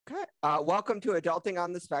Okay. Welcome to Adulting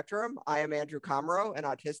on the Spectrum. I am Andrew Komarow, an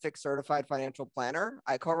autistic certified financial planner.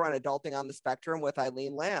 I co-run Adulting on the Spectrum with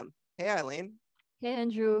Eileen Lamb. Hey, Eileen. Hey,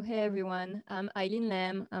 Andrew. Hey, everyone. I'm Eileen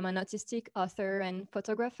Lamb. I'm an autistic author and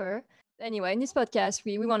photographer. Anyway, in this podcast,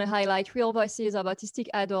 we want to highlight real voices of autistic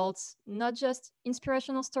adults, not just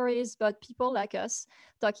inspirational stories, but people like us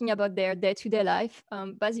talking about their day-to-day life.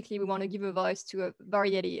 Basically, we want to give a voice to a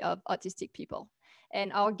variety of autistic people.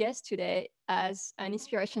 And our guest today has an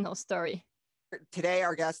inspirational story. Today,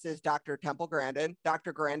 our guest is Dr. Temple Grandin.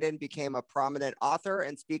 Dr. Grandin became a prominent author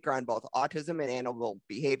and speaker on both autism and animal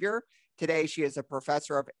behavior. Today, she is a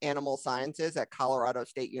professor of animal sciences at Colorado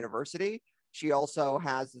State University. She also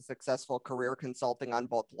has a successful career consulting on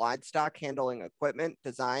both livestock handling equipment,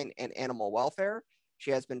 design, and animal welfare.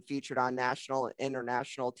 She has been featured on national and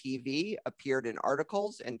international TV, appeared in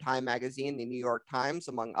articles in Time Magazine, the New York Times,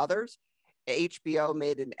 among others. HBO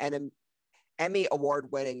made an Emmy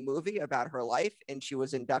Award-winning movie about her life, and she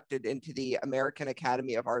was inducted into the American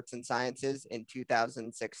Academy of Arts and Sciences in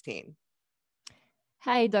 2016.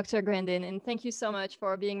 Hi, Dr. Grandin, and thank you so much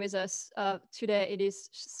for being with us today. It is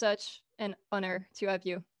such an honor to have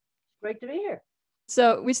you. Great to be here.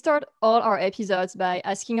 So we start all our episodes by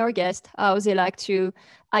asking our guests how they like to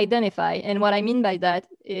identify. And what I mean by that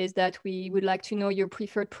is that we would like to know your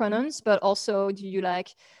preferred pronouns, but also do you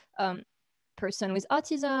like person with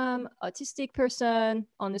autism, autistic person,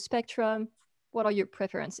 on the spectrum? What are your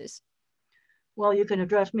preferences? Well, you can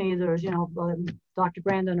address me either as, Dr.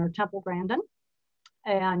 Grandin or Temple Grandin.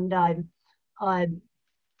 And, I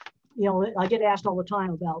get asked all the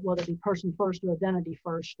time about whether it be person first or identity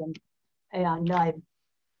first. And I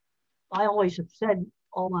always have said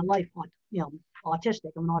all my life,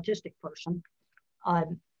 autistic. I'm an autistic person.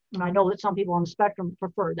 And I know that some people on the spectrum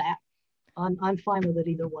prefer that. I'm fine with it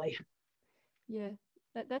either way. Yeah,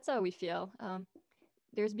 that's how we feel.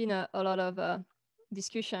 There's been a lot of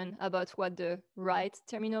discussion about what the right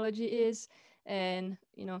terminology is, and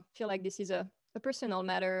feel like this is a personal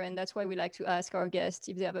matter, and that's why we like to ask our guests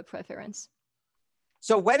if they have a preference.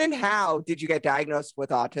 So when and how did you get diagnosed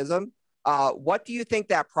with autism? What do you think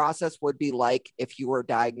that process would be like if you were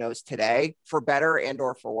diagnosed today, for better and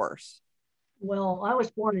or for worse? Well, I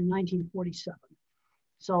was born in 1947,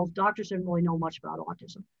 so doctors didn't really know much about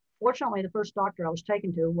autism. Fortunately, the first doctor I was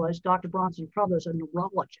taken to was Dr. Bronson Crothers, a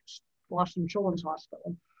neurologist, Boston Children's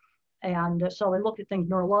Hospital. And so they looked at things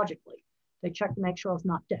neurologically. They checked to make sure I was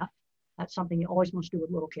not deaf. That's something you always must do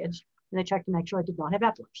with little kids. And they checked to make sure I did not have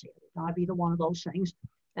epilepsy. I did not have either one of those things.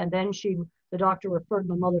 And then the doctor referred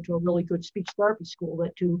my mother to a really good speech therapy school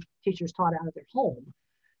that two teachers taught out of their home.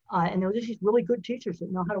 And there were just these really good teachers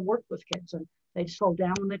that know how to work with kids. And they'd slow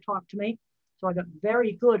down when they talked to me. So I got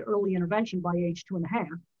very good early intervention by age 2.5.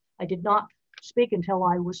 I did not speak until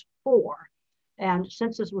I was 4. And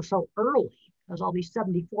since this was so early, as I'll be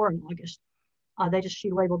 74 in August,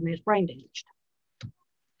 she labeled me as brain damaged.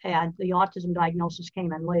 And the autism diagnosis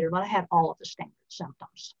came in later, but I had all of the standard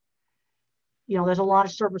symptoms. There's a lot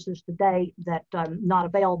of services today that not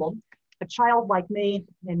available. A child like me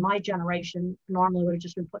in my generation normally would have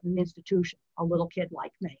just been put in an institution, a little kid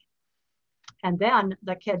like me. And then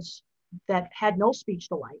the kids that had no speech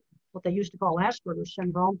delay, what they used to call Asperger's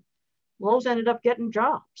syndrome, those ended up getting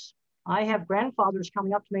jobs. I have grandfathers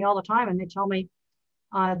coming up to me all the time and they tell me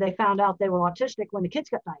they found out they were autistic when the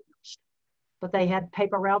kids got diagnosed. But they had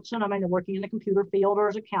paper routes and they're working in the computer field or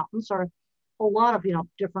as accountants or a whole lot of,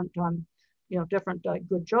 different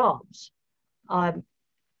good jobs.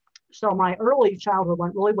 So my early childhood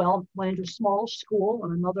went really well. Went into a small school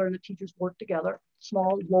and my mother and the teachers worked together,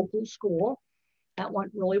 small local school. That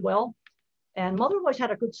went really well. And mother always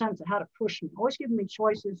had a good sense of how to push me, always giving me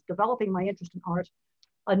choices, developing my interest in art.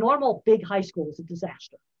 A normal big high school is a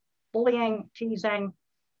disaster. Bullying, teasing.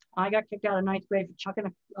 I got kicked out of 9th grade for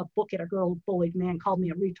chucking a book at a girl who bullied me and called me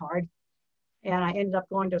a retard. And I ended up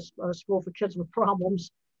going to a school for kids with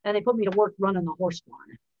problems. And they put me to work running the horse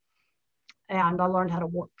barn. And I learned how to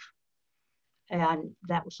work. And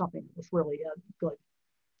that was something that was really good.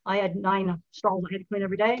 I had 9 stalls I had to clean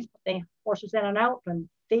every day, put the horses in and out and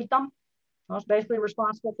feed them. I was basically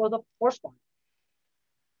responsible for the horse barn.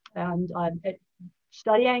 And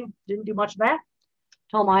studying, didn't do much of that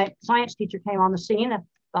until my science teacher came on the scene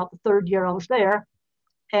about the 3rd year I was there.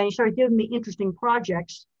 And he started giving me interesting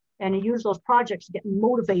projects, and he used those projects to get me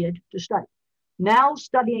motivated to study. Now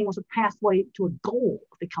studying was a pathway to a goal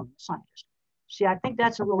of becoming a scientist. See, I think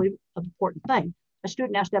that's a really important thing. A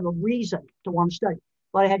student has to have a reason to want to study.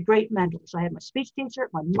 But I had great mentors. I had my speech teacher,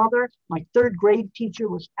 my mother, my 3rd grade teacher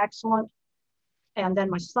was excellent, and then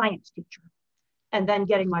my science teacher. And then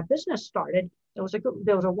getting my business started, there was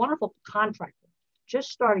a wonderful contractor, just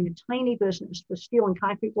starting a tiny business, was stealing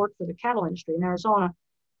concrete work for the cattle industry in Arizona.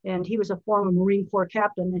 And he was a former Marine Corps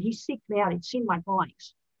captain, and he seeked me out. He'd seen my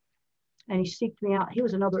drawings, and he seeked me out. He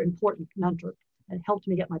was another important mentor and helped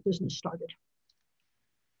me get my business started.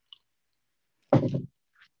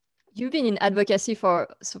 You've been in advocacy for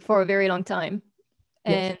a very long time.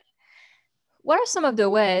 And yes. What are some of the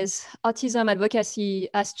ways autism advocacy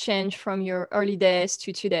has changed from your early days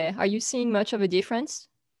to today? Are you seeing much of a difference?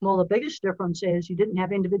 Well, the biggest difference is you didn't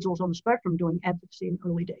have individuals on the spectrum doing advocacy in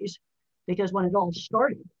early days, because when it all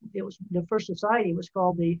started, it was the first society was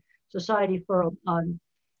called the Society for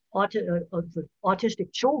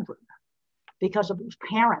Autistic Children, because of those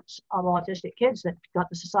parents of autistic kids that got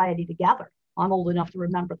the society together. I'm old enough to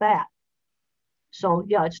remember that. So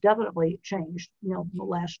yeah, it's definitely changed. You know, in the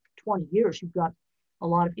last 20 years, you've got a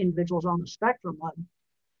lot of individuals on the spectrum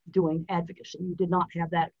doing advocacy. You did not have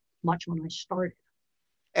that much when I started.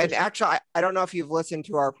 And actually, I don't know if you've listened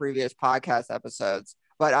to our previous podcast episodes,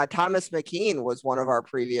 but Thomas McKean was one of our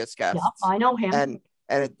previous guests. Yeah, I know him.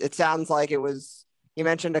 And it sounds like it was, you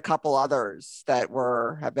mentioned a couple others that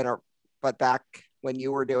have been, but back when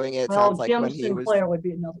you were doing it, well, sounds like Jim when he was. Sinclair would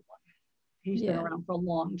be another one. He's been around for a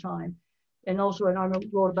long time. And also, and I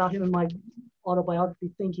wrote about him in my autobiography,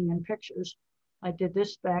 Thinking in Pictures. I did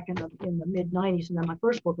this back in the mid 90s, and then my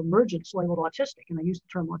first book, Emergence, labeled autistic, and I used the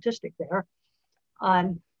term autistic there.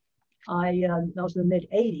 That was in the mid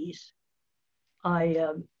 80s. I'd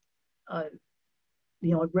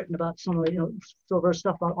written about some of the, sort of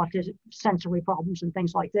stuff about autistic sensory problems and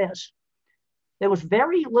things like this. There was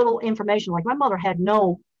very little information. Like my mother had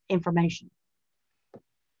no information.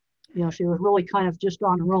 She was really kind of just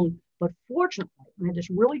on her own. But fortunately, I had this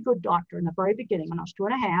really good doctor in the very beginning when I was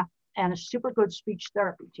 2.5, and a super good speech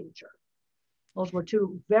therapy teacher. Those were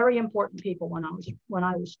two very important people when I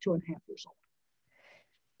was 2.5 years old.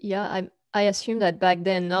 Yeah, I assume that back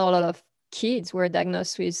then not a lot of kids were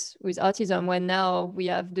diagnosed with autism, when now we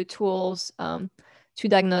have the tools to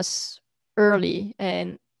diagnose early.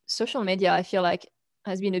 And social media, I feel like,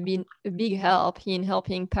 has been a big help in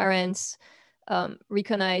helping parents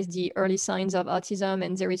recognize the early signs of autism,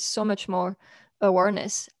 and there is so much more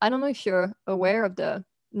awareness. I don't know if you're aware of the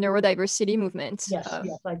neurodiversity movement. Yes,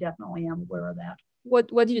 I definitely am aware of that.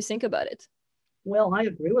 What do you think about it? Well, I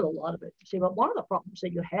agree with a lot of it. See, but one of the problems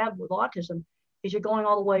that you have with autism is you're going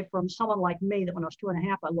all the way from someone like me that when I was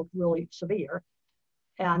 2.5, I looked really severe.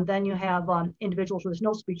 And then you have individuals with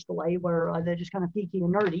no speech delay where they're just kind of geeky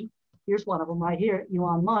and nerdy. Here's one of them right here,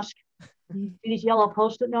 Elon Musk. These yellow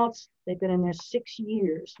Post-it notes, they've been in there 6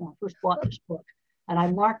 years when I first bought this book. And I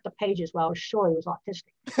marked the pages where I was sure he was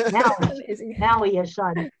autistic. Now he has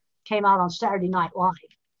came out on Saturday Night Live.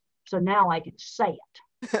 So now I can say it.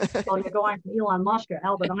 So you're going from Elon Musk or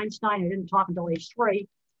Albert Einstein, who didn't talk until age 3,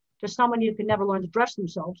 to someone who can never learn to dress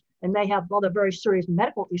themselves, and they have other very serious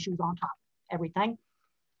medical issues on top of everything.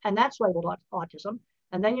 And that's labeled autism.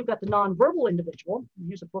 And then you've got the nonverbal individual. And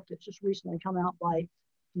here's a book that's just recently come out by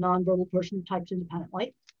a nonverbal person who types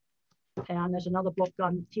independently. And there's another book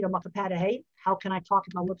on Tito Mukapadahe, How Can I Talk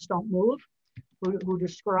If My Lips Don't Move, who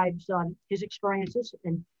describes his experiences,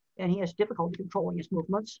 and he has difficulty controlling his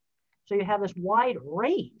movements. So you have this wide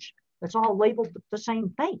range that's all labeled the same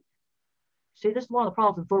thing. See, this is one of the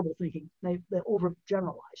problems with verbal thinking. They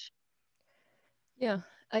overgeneralize. Yeah,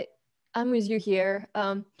 I'm with you here.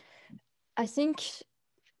 I think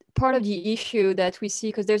part of the issue that we see,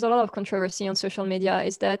 because there's a lot of controversy on social media,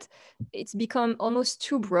 is that it's become almost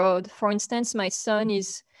too broad. For instance, my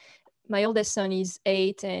oldest son is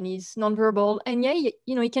 8 and he's nonverbal. And yeah,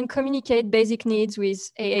 he can communicate basic needs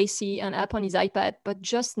with AAC, an app on his iPad, but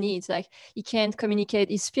just needs. Like, he can't communicate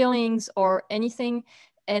his feelings or anything.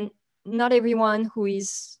 And not everyone who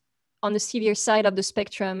is on the severe side of the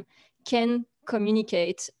spectrum can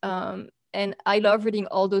communicate. And I love reading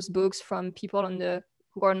all those books from people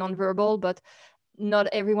who are nonverbal, but not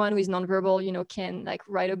everyone who is nonverbal, can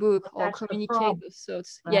write a book or communicate those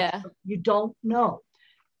thoughts. Yeah. You don't know.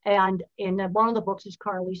 And in one of the books is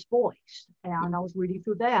Carly's Voice. And I was reading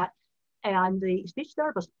through that. And the speech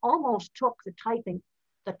therapist almost took the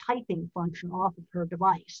typing function off of her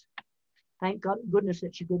device. Thank goodness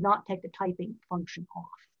that she did not take the typing function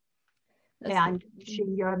off. She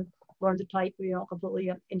learned to type,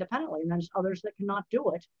 completely independently. And there's others that cannot do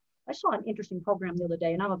it. I saw an interesting program the other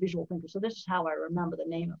day, and I'm a visual thinker, so this is how I remember the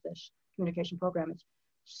name of this communication program. It's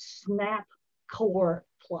Snap Core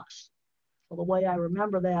Plus. So the way I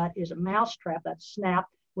remember that is a mousetrap that's Snap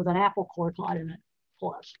with an apple core caught in it,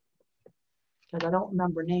 plus. Because I don't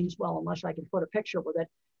remember names well unless I can put a picture with it.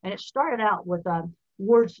 And it started out with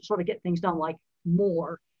words to sort of get things done, like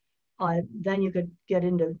more. Then you could get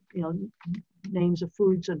into, names of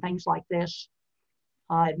foods and things like this.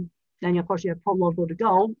 Then, of course, you have Pro Logo to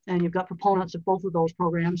Go, and you've got proponents of both of those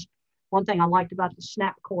programs. One thing I liked about the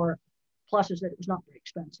SNAP Core Plus is that it was not very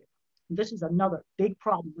expensive. And this is another big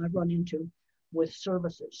problem I've run into with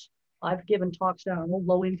services. I've given talks down in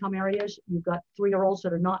low-income areas. You've got 3-year-olds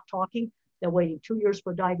that are not talking. They're waiting 2 years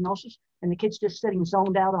for a diagnosis, and the kid's just sitting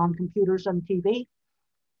zoned out on computers and TV.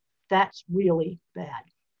 That's really bad.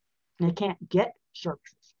 And they can't get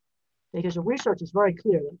services because the research is very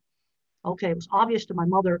clear that, okay, it was obvious to my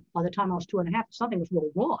mother by the time I was 2.5 that something was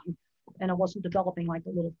really wrong, and I wasn't developing like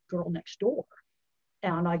the little girl next door.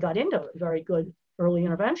 And I got into very good early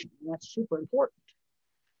intervention, and that's super important.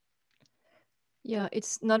 Yeah,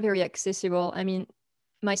 it's not very accessible. I mean,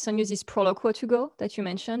 my son uses Proloquo to Go that you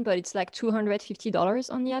mentioned, but it's like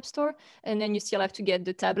 $250 on the App Store. And then you still have to get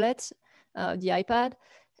the tablet, the iPad,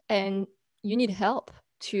 and you need help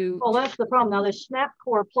to. Well, that's the problem. Now, this SNAP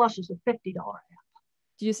Core Plus is a $50 app.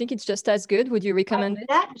 Do you think it's just as good? Would you recommend it?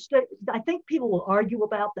 I think people will argue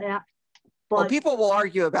about that. But well, people will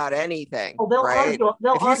argue about anything, they'll right? Argue,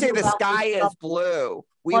 they'll if you say the sky is blue,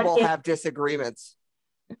 we will have disagreements.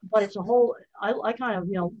 But it's a whole, I kind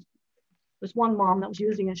of, this one mom that was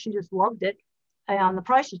using it, she just loved it. And the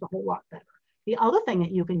price is a whole lot better. The other thing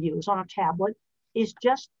that you can use on a tablet is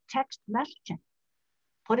just text messaging.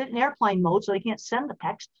 Put it in airplane mode so they can't send the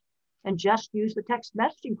text and just use the text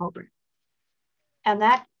messaging program. And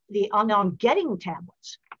that, on getting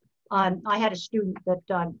tablets, I had a student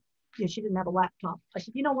that, she didn't have a laptop. I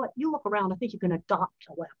said, you know what, you look around, I think you can adopt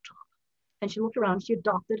a laptop. And she looked around, she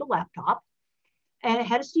adopted a laptop, and it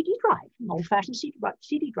had a CD drive, an old-fashioned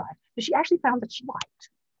CD drive, that she actually found that she liked.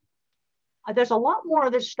 There's a lot more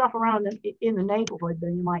of this stuff around in the neighborhood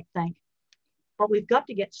than you might think, but we've got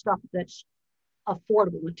to get stuff that's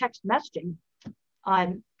affordable. With text messaging,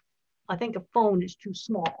 I think a phone is too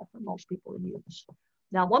small for most people to use.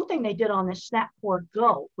 Now, one thing they did on this SNAP Core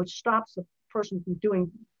Go, which stops the person from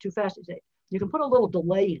doing too fast, is you can put a little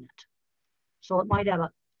delay in it. So it might have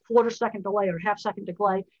a 1/4 second delay or 1/2 second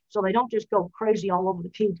delay, so they don't just go crazy all over the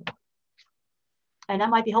keyboard. And that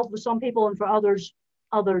might be helpful for some people, and for others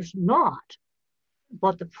not.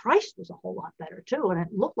 But the price was a whole lot better too, and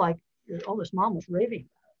it looked like, oh, this mom was raving about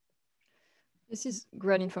it. This is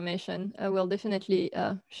great information. I will definitely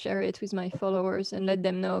share it with my followers and let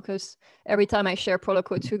them know, because every time I share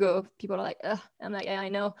Proloquo to Go, people are like, I'm like, yeah, I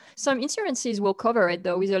know. Some insurances will cover it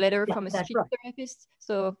though with a letter from a speech therapist.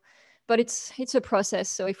 So, but it's a process.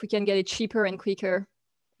 So if we can get it cheaper and quicker.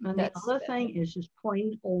 And the other thing is just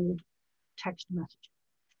plain old text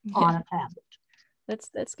messaging on a tablet.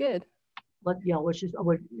 That's good. But which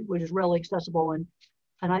is really accessible, and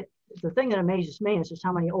the thing that amazes me is just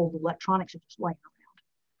how many old electronics are just laying around.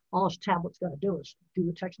 All this tablet's got to do is do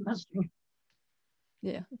the text messaging.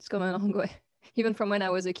 Yeah, it's come a long way, even from when I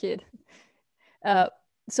was a kid.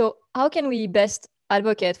 So how can we best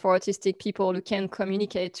advocate for autistic people who can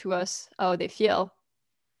communicate to us how they feel?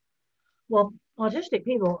 Well, autistic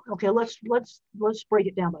people, okay, let's break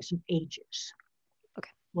it down by some ages. Okay.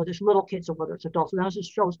 Whether it's little kids or whether it's adults. Now, this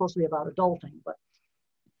show is supposed to be about adulting, but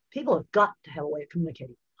people have got to have a way of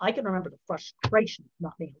communicating. I can remember the frustration of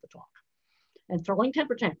not being able to talk and throwing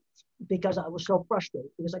temper tantrums because I was so frustrated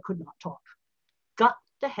because I could not talk. Got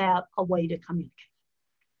to have a way to communicate.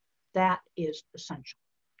 That is essential.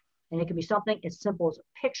 And it can be something as simple as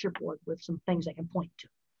a picture board with some things I can point to,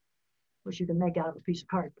 which you can make out of a piece of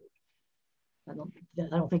cardboard. I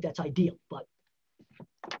don't think that's ideal, but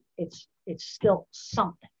it's still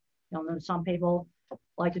something. And some people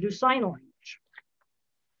like to do sign language.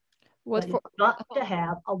 You've got to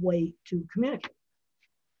have a way to communicate.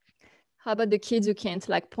 How about the kids who can't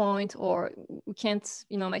point, or who can't,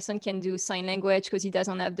 my son can do sign language because he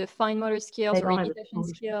doesn't have the fine motor skills or imitation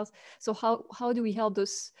skills. So how do we help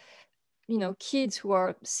those, kids who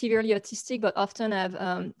are severely autistic but often have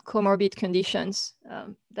comorbid conditions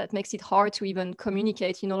that makes it hard to even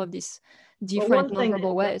communicate in all of these different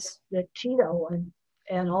nonverbal ways? That Tito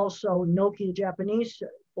and also Noki, the Japanese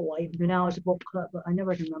boy, who now has a book, but I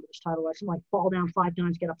never can remember this title. It's something like Fall Down 5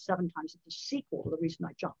 Times, Get Up 7 Times. It's a sequel to The Reason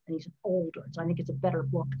I Jumped, and he's older. So I think it's a better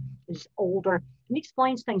book. He's older, and he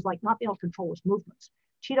explains things like not being able to control his movements.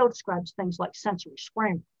 Tito describes things like sensory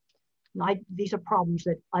scrambling. These are problems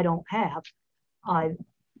that I don't have.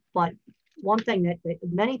 But one thing that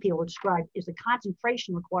many people describe is the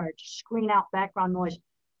concentration required to screen out background noise.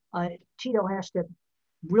 Tito has to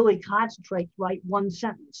really concentrate, write one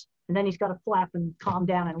sentence, and then he's got to flap and calm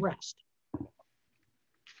down and rest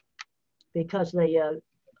because they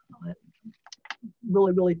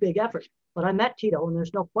really, really big effort. But I met Tito, and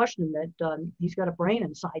there's no question that he's got a brain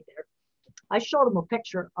inside there. I showed him a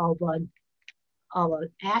picture of of an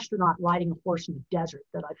astronaut riding a horse in the desert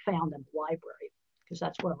that I found in the library, because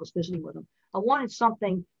that's where I was visiting with him. I wanted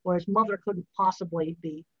something where his mother couldn't possibly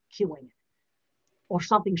be cueing it, or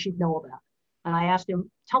something she'd know about. And I asked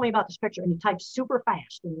him, tell me about this picture. And he typed super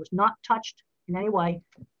fast and was not touched in any way.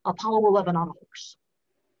 Apollo 11 on a horse.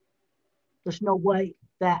 There's no way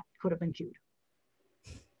that could have been cued.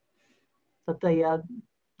 But the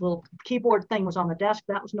little keyboard thing was on the desk.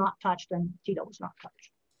 That was not touched, and Tito was not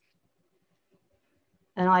touched.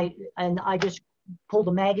 And I just pulled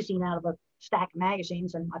a magazine out of a stack of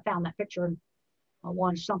magazines, and I found that picture, and I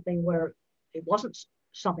wanted something where it wasn't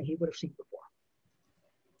something he would have seen before.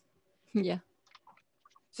 Yeah.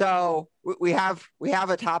 So we have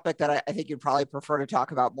a topic that I think you'd probably prefer to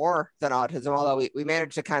talk about more than autism, although we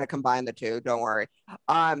managed to kind of combine the two. Don't worry.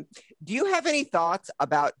 Do you have any thoughts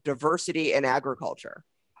about diversity in agriculture?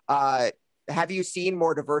 Have you seen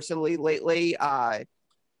more diversity lately?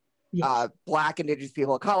 Yes. Black, Indigenous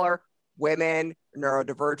people of color, women,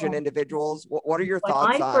 neurodivergent individuals. What are your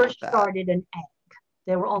thoughts on that? When I first started in ag,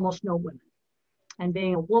 there were almost no women. And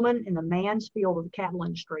being a woman in the man's field of the cattle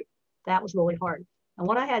industry, that was really hard. And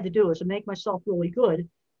what I had to do is to make myself really good.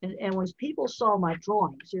 And when people saw my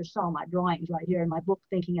drawings, here's some of my drawings right here in my book,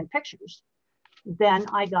 Thinking in Pictures, then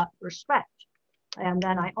I got respect. And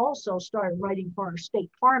then I also started writing for our state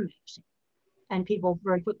farm magazine. And people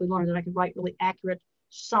very quickly learned that I could write really accurate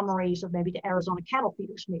summaries of maybe the Arizona cattle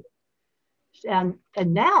feeders meeting. And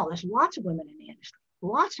now there's lots of women in the industry,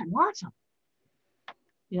 lots and lots of them.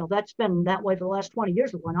 You know, that's been that way for the last 20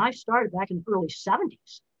 years. But when I started back in the early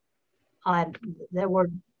 70s, I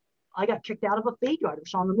got kicked out of a feed yard. I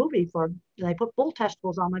saw in the movie they put bull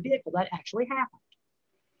testicles on my vehicle. That actually happened.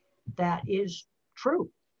 That is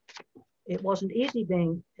true. It wasn't easy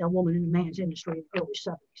being a woman in the man's industry in the early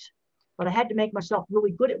 70s, but I had to make myself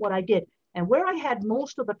really good at what I did. And where I had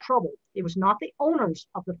most of the trouble, it was not the owners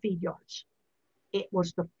of the feed yards. It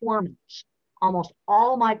was the foremen. Almost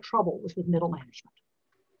all my trouble was with middle management.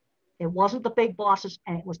 It wasn't the big bosses,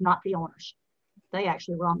 and it was not the owners. They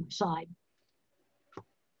actually were on my side.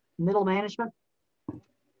 Middle management,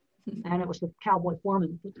 and it was the cowboy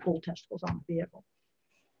foreman with the bull testicles on the vehicle.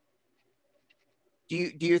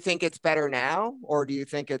 Do you think it's better now, or do you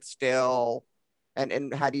think it's still,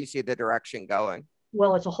 and how do you see the direction going?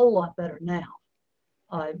 Well, it's a whole lot better now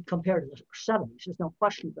compared to the 70s. There's no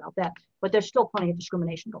question about that. But there's still plenty of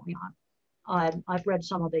discrimination going on. I've read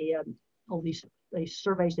some of these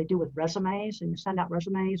surveys they do with resumes, and you send out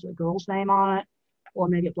resumes with a girl's name on it, or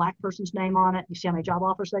maybe a black person's name on it. You see how many job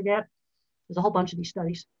offers they get? There's a whole bunch of these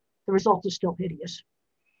studies. The result is still hideous.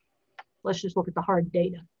 Let's just look at the hard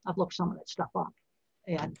data. I've looked some of that stuff up.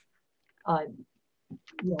 And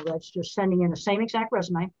that's just sending in the same exact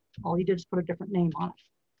resume. All you did is put a different name on it.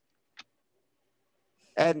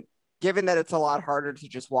 And given that it's a lot harder to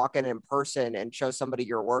just walk in person and show somebody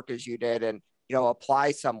your work as you did and,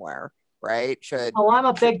 apply somewhere, right? I'm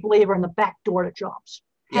a big believer in the back door to jobs.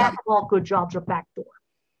 Half of all good jobs are back door.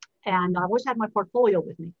 And I always had my portfolio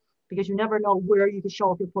with me because you never know where you can show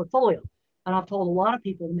off your portfolio. And I've told a lot of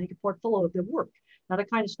people to make a portfolio of their work. Now, the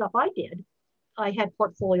kind of stuff I did, I had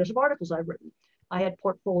portfolios of articles I've written. I had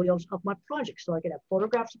portfolios of my projects. So I could have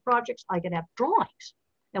photographs of projects. I could have drawings.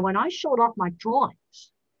 And when I showed off my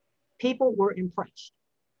drawings, people were impressed.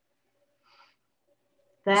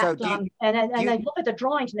 They look at the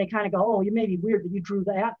drawings and they kind of go, oh, you may be weird that you drew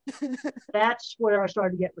that. That's where I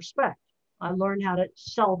started to get respect. I learned how to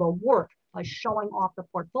sell the work by showing off the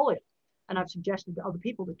portfolio. And I've suggested to other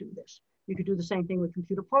people to do this. You could do the same thing with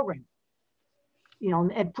computer programming.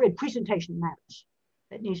 And presentation matters.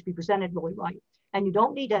 It needs to be presented really right. And you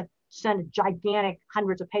don't need to send a gigantic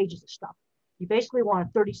hundreds of pages of stuff. You basically want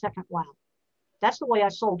a 30-second wow. That's the way I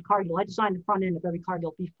sold Cargill. I designed the front end of every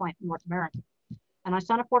Cargill beef plant in North America. And I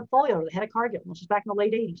sent a portfolio to the head of Cargill. This was back in the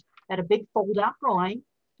late 80s. It had a big fold-out drawing.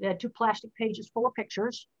 It had 2 plastic pages full of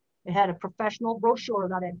pictures. It had a professional brochure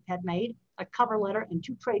that I had made, a cover letter, and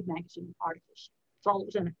 2 trade magazine articles. That's all that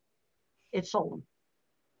was in it. It sold them.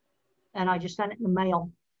 And I just sent it in the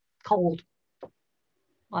mail, cold.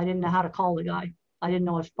 I didn't know how to call the guy. I didn't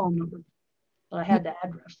know his phone number, but I had the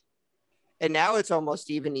address. And now it's almost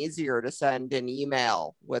even easier to send an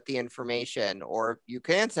email with the information, or you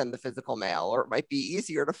can send the physical mail, or it might be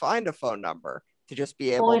easier to find a phone number to just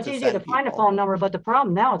be able to send. Well, it's easier to find a phone number, but the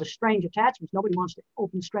problem now is the strange attachments. Nobody wants to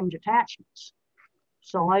open strange attachments.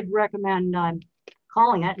 So I'd recommend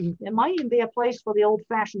calling it, and it might even be a place for the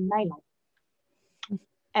old-fashioned mail.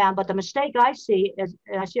 But the mistake I see is,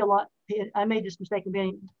 and I see a lot, I made this mistake of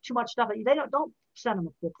being too much stuff. They don't send them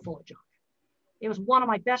a book full of junk. It was one of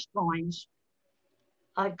my best drawings,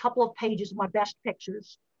 a couple of pages of my best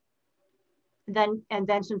pictures, And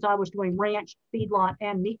then since I was doing ranch, feedlot,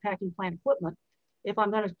 and meatpacking plant equipment, if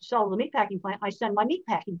I'm going to sell the meatpacking plant, I send my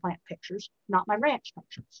meatpacking plant pictures, not my ranch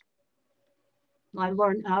pictures. I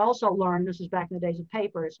also learned, this is back in the days of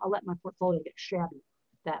papers, I let my portfolio get shabby.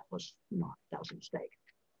 That was a mistake.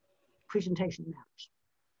 Presentation matters.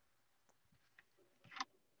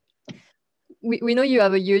 We know you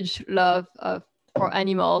have a huge love for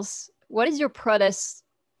animals. What is your proudest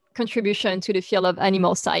contribution to the field of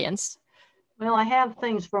animal science? Well, I have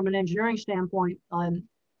things from an engineering standpoint.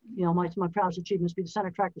 My proudest achievements be the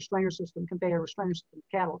center tract restrainer system, conveyor restrainer system,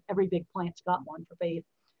 cattle. Every big plant's got one for beef.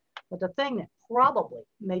 But the thing that probably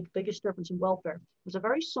made the biggest difference in welfare was a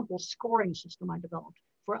very simple scoring system I developed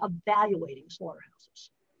for evaluating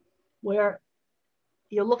slaughterhouses, where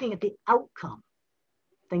you're looking at the outcome,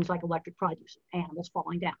 things like electric produce, animals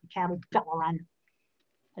falling down, cattle fell around.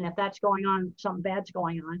 And if that's going on, something bad's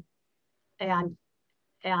going on.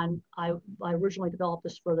 And I originally developed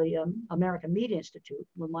this for the American Meat Institute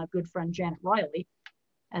with my good friend Janet Riley.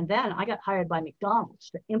 And then I got hired by McDonald's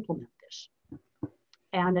to implement this.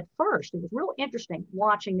 And at first, it was real interesting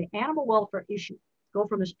watching the animal welfare issue go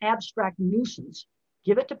from this abstract nuisance,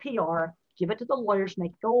 give it to PR, give it to the lawyers,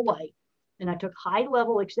 make it go away. And I took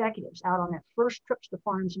high-level executives out on their first trips to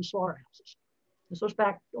farms and slaughterhouses. This was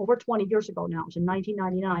back over 20 years ago now. It was in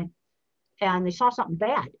 1999. And they saw something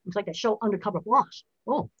bad. It's like that show Undercover Boss.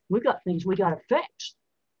 Oh, we've got things we got to fix.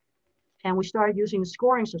 And we started using the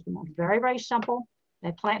scoring system. It was very, very simple.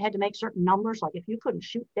 That plant had to make certain numbers. Like if you couldn't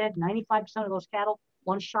shoot dead 95% of those cattle,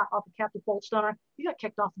 one shot off a captive bolt stunner, you got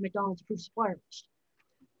kicked off the McDonald's approved supplier list.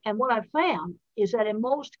 And what I found is that in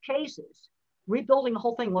most cases, rebuilding the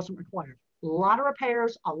whole thing wasn't required. A lot of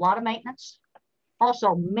repairs, a lot of maintenance.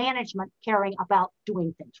 Also, management caring about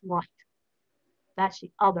doing things right. That's the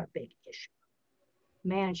other big issue.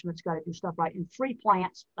 Management's got to do stuff right. In 3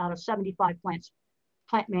 plants out of 75 plants,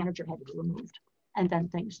 plant manager had to be removed, and then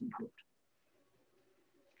things improved.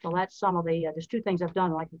 So that's some of the, there's 2 things I've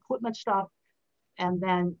done, like equipment stuff, and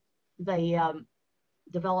then the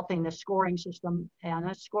developing the scoring system, and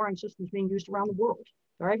that scoring system is being used around the world.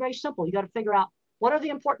 Very, very simple. You got to figure out what are the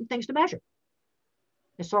important things to measure.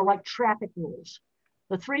 It's sort of like traffic rules.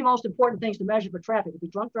 The 3 most important things to measure for traffic would be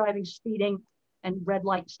drunk driving, speeding, and red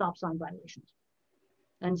light and stop sign violations,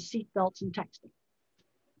 and seat belts and texting.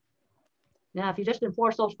 Now, if you just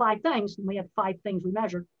enforce those 5 things, and we have 5 things we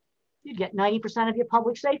measured, you'd get 90% of your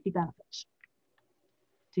public safety benefits.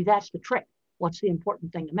 See, that's the trick. What's the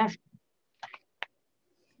important thing to measure?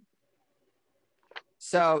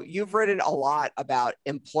 So you've written a lot about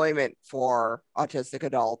employment for autistic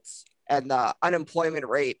adults, and the unemployment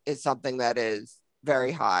rate is something that is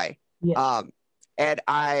very high. Yes.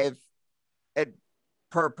 And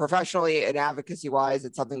professionally and advocacy-wise,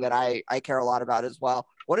 it's something that I care a lot about as well.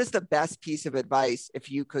 What is the best piece of advice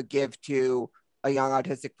if you could give to a young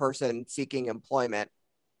autistic person seeking employment?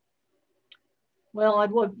 Well, I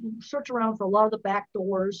would search around for a lot of the back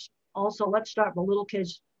doors. Also, let's start with little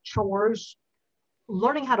kids' chores.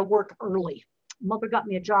 Learning how to work early. Mother got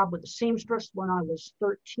me a job with a seamstress when I was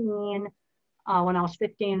 13. When I was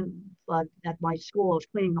 15, at my school, I was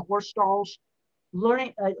cleaning the horse stalls.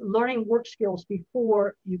 Learning work skills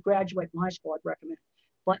before you graduate from high school, I'd recommend.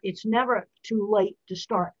 But it's never too late to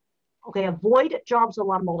start. Okay, avoid jobs with a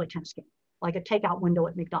lot of multitasking, like a takeout window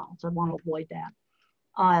at McDonald's. I want to avoid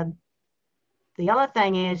that. The other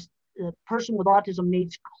thing is the person with autism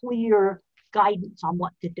needs clear guidance on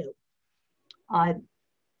what to do.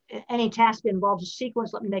 Any task that involves a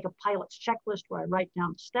sequence, let me make a pilot's checklist where I write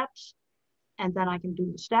down steps, and then I can do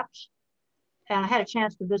the steps. And I had a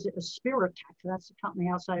chance to visit Aspiratech. That's a company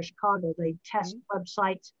outside of Chicago. They test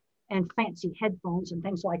websites and fancy headphones and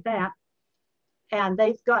things like that. And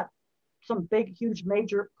they've got some big, huge,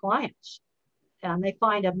 major clients. And they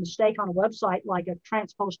find a mistake on a website, like a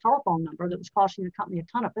transposed telephone number that was costing the company a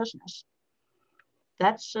ton of business.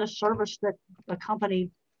 That's a service that a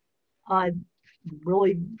company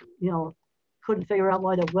really, couldn't figure out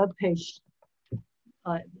why the web page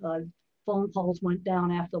phone calls went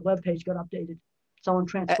down after the web page got updated. Someone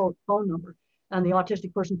transposed the phone number, and the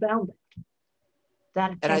autistic person found that.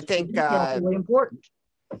 That and I think really important.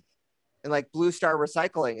 And like Blue Star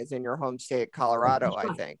Recycling is in your home state, Colorado, right.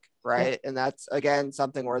 I think, right? Yeah. And that's, again,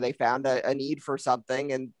 something where they found a need for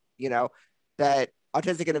something, and, that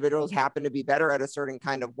autistic individuals happen to be better at a certain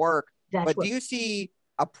kind of work. That's but right. Do you see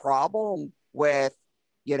a problem with,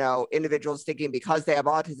 individuals thinking because they have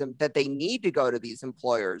autism that they need to go to these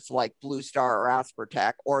employers like Blue Star or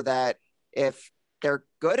Aspiratech, or that if they're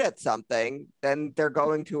good at something, then they're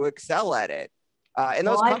going to excel at it? And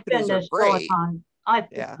those companies are great.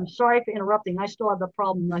 I'm sorry for interrupting. I still have the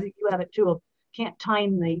problem. I think you have it too. can't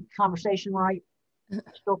time the conversation right.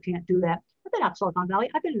 Still can't do that. I've been out Silicon Valley.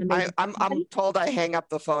 I've been in the I'm told I hang up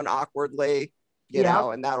the phone awkwardly, you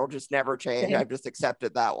know, and that'll just never change. Okay. I've just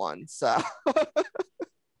accepted that one. So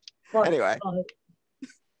But, anyway.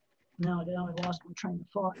 No, I lost my train of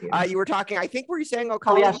thought here. You were talking, I think, were you saying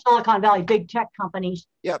Oh yeah, Silicon Valley, big tech companies.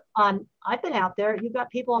 Yep. I've been out there. You've got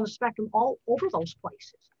people on the spectrum all over those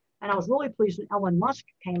places. And I was really pleased when Elon Musk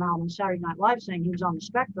came out on Saturday Night Live saying he was on the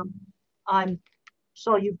spectrum.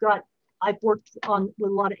 So you've got, I've worked with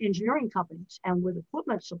a lot of engineering companies and with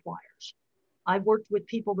equipment suppliers. I've worked with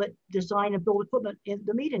people that design and build equipment in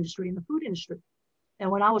the meat industry and the food industry. And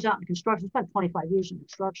when I was out in construction, I spent 25 years in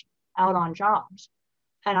construction, out on jobs.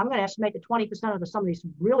 And I'm going to estimate that 20% of some of these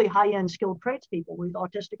really high-end skilled tradespeople were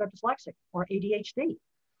autistic or dyslexic or ADHD.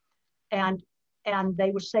 And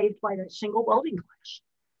they were saved by that single welding class.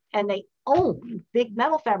 And they own big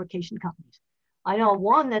metal fabrication companies. I know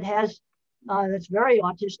one that has, that's very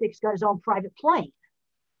autistic, he's got his own private plane.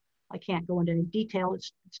 I can't go into any detail,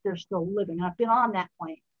 they're still living. I've been on that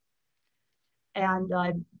plane. And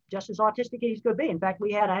just as autistic as he could be. In fact,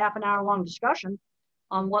 we had a half an hour long discussion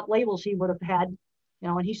on what labels he would have had. You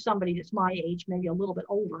know, and he's somebody that's my age, maybe a little bit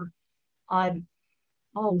older.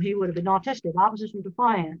 He would have been autistic, opposition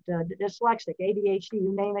defiant, dyslexic, ADHD,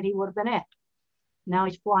 you name it, he would have been it. Now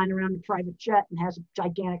he's flying around a private jet and has a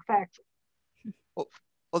gigantic factory.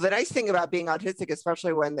 Well, the nice thing about being autistic,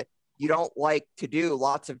 especially when you don't like to do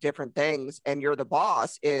lots of different things and you're the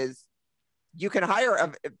boss, is you can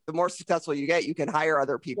hire, the more successful you get, you can hire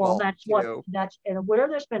other people. Well, and where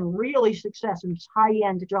there's been really success in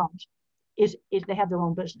high-end jobs is they have their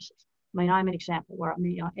own businesses. I mean, I'm an example where I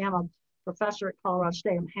am a professor at Colorado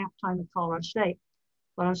State. I'm half-time at Colorado State,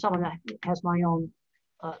 but I'm someone that has my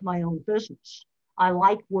own business. I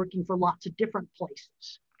like working for lots of different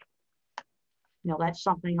places. You know, that's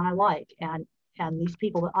something I like. And these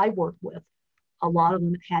people that I work with, a lot of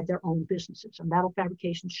them had their own businesses, a metal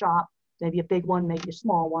fabrication shop, maybe a big one, maybe a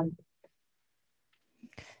small one.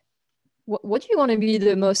 What do you want to be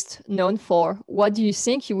the most known for? What do you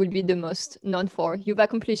think you would be the most known for? You've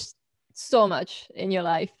accomplished so much in your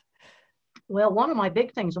life. Well, one of my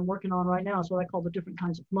big things I'm working on right now is what I call the different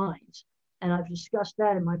kinds of minds. And I've discussed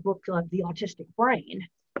that in my book, The Autistic Brain.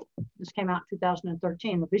 This came out in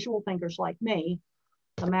 2013. The visual thinkers like me,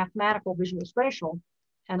 the mathematical, visual, spatial,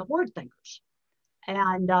 and the word thinkers.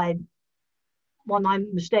 And one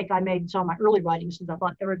mistake I made in some of my early writings is I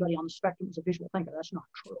thought everybody on the spectrum was a visual thinker. That's not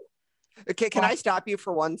true. Okay, can I stop you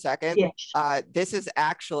for 1 second? Yes. This is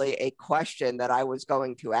actually a question that I was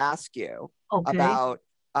going to ask you about,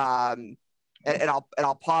 and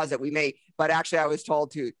I'll pause it. But actually I was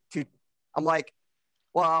told to, I'm like,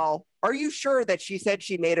 well, are you sure that she said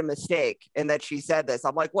she made a mistake and that she said this?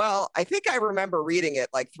 I'm like, well, I think I remember reading it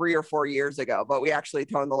like 3 or 4 years ago, but we actually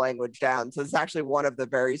toned the language down. So it's actually one of the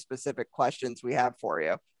very specific questions we have for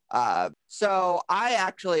you. So I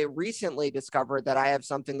actually recently discovered that I have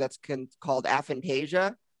something that's called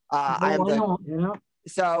aphantasia.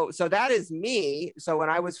 So that is me. So when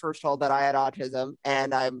I was first told that I had autism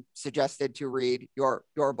and I'm suggested to read your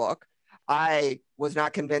book, I was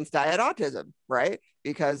not convinced I had autism, right?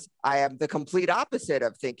 Because I am the complete opposite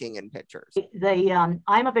of thinking in pictures.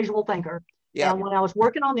 I'm a visual thinker. Yeah. And when I was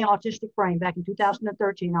working on The Autistic Brain back in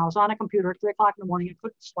 2013, I was on a computer at 3 o'clock in the morning. I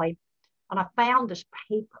couldn't sleep. And I found this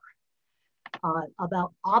paper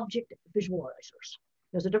about object visualizers.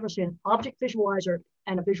 There's a difference between an object visualizer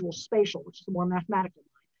and a visual spatial, which is the more mathematical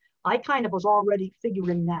mind. I kind of was already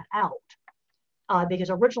figuring that out because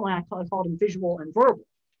originally I called them visual and verbal.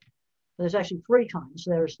 There's actually 3 kinds.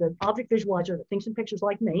 There's the object visualizer that thinks in pictures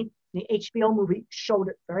like me. The HBO movie showed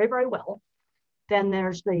it very, very well. Then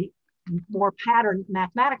there's the more patterned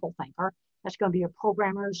mathematical thinker. That's going to be your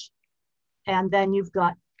programmers. And then you've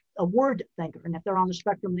got a word thinker. And if they're on the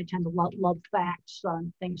spectrum, they tend to love facts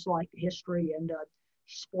on things like history and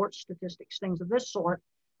sports statistics, things of this sort.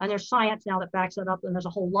 And there's science now that backs that up. And there's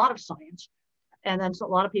a whole lot of science. And then so a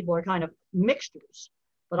lot of people are kind of mixtures.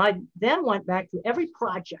 But I then went back to every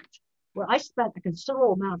project where I spent a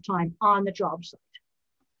considerable amount of time on the job site,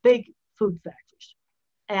 big food factories.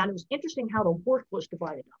 And it was interesting how the work was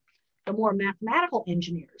divided up. The more mathematical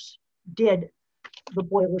engineers did the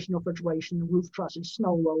boilers and refrigeration, the roof trusses,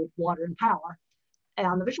 snow load, water and power.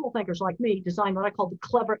 And the visual thinkers like me designed what I call the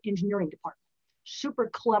clever engineering department. Super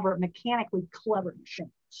clever, mechanically clever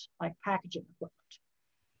machines, like packaging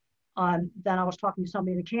equipment. Then I was talking to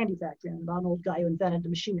somebody in a candy factory about an old guy who invented the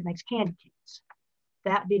machine that makes candy canes.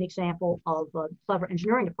 That would be an example of a clever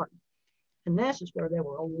engineering department. And this is where there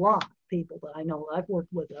were a lot of people that I know that I've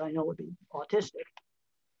worked with that I know would be autistic.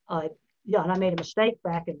 And I made a mistake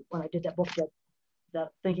back when I did that book that that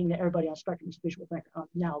thinking that everybody on the spectrum is a visual thinker.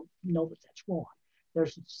 Now know that that's wrong.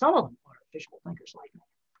 There's some of them are visual thinkers like me.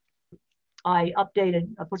 I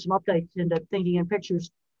put some updates into thinking in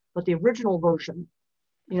pictures, but the original version,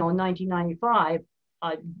 in 1995,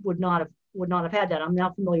 I would not have had that. I'm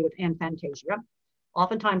now familiar with aphantasia,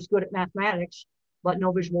 oftentimes good at mathematics, but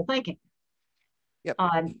no visual thinking. Yep.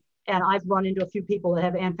 And I've run into a few people that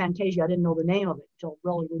have aphantasia. I didn't know the name of it until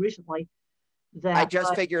relatively recently. I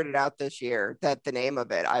just figured it out this year, that the name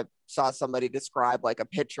of it, I saw somebody describe like a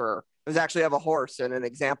picture. It was actually of a horse and an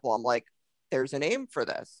example. I'm like, there's a name for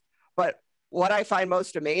this. But what I find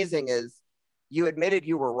most amazing is you admitted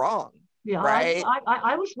you were wrong. Yeah, right?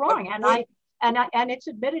 I was wrong, and it's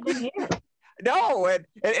admitted in here. No,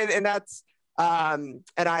 and that's and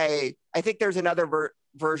I think there's another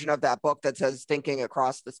version of that book that says Thinking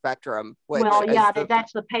Across the Spectrum. Well, yeah,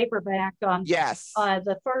 that's the paperback. Yes.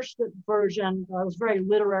 The first version was very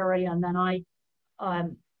literary, and then I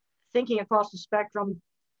Thinking Across the Spectrum,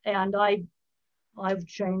 and I've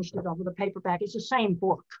changed it over the paperback. It's the same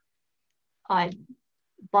book.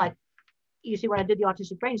 But you see, when I did the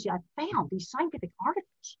autistic brain, I found these scientific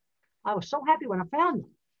articles. I was so happy when I found them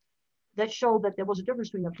that showed that there was a difference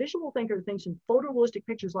between a visual thinker who thinks in photorealistic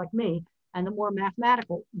pictures like me and the more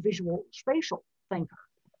mathematical visual spatial thinker.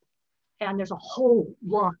 And there's a whole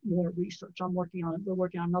lot more research I'm working on. We're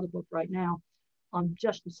working on another book right now on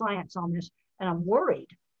just the science on this. And I'm worried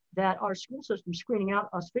that our school system is screening out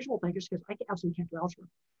us visual thinkers because I absolutely can't do algebra.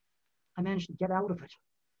 I managed to get out of it.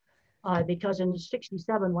 Because in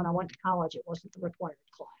 '67, when I went to college, it wasn't the required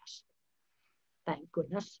class. Thank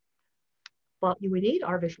goodness. But we need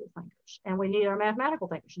our visual thinkers and we need our mathematical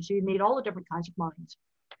thinkers. And so you need all the different kinds of minds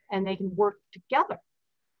and they can work together.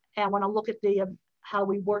 And when I look at how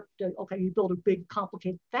we work, okay, you build a big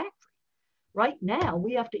complicated factory. Right now,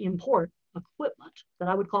 we have to import equipment that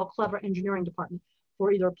I would call clever engineering department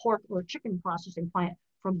for either a pork or a chicken processing plant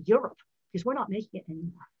from Europe because we're not making it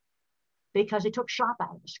anymore. Because they took shop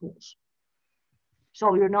out of the schools.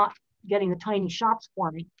 So you're not getting the tiny shops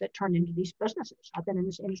forming that turned into these businesses. I've been in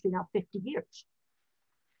this industry now 50 years.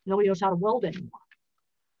 Nobody knows how to weld anymore.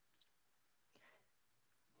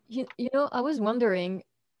 I was wondering,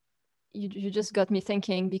 you just got me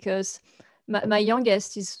thinking because my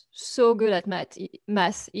youngest is so good at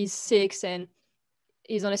math. He's 6 and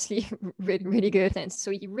he's honestly really, really good. And so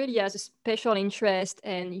he really has a special interest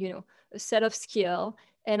and, a set of skill.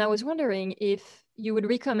 And I was wondering if you would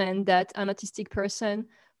recommend that an autistic person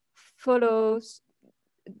follows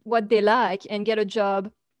what they like and get a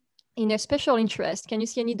job in their special interest. Can you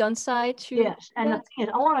see any downside to Yes, and that? the thing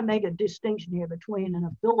is, I want to make a distinction here between an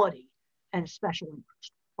ability and a special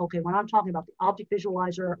interest. Okay, when I'm talking about the object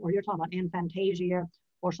visualizer, or you're talking about aphantasia,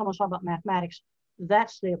 or someone's talking about mathematics,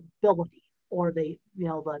 that's the ability, or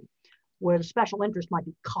where the special interest might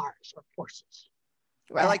be cars or horses.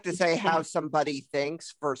 I like to say how somebody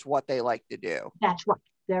thinks versus what they like to do. That's right.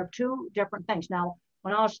 They're two different things. Now,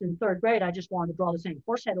 when I was in 3rd grade, I just wanted to draw the same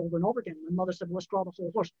horse head over and over again. My mother said, well, let's draw the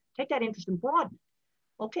whole horse. Take that interest and broaden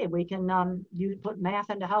it. Okay, we can you put math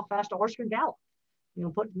into how fast a horse can gallop.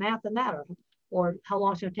 Put math in that, or how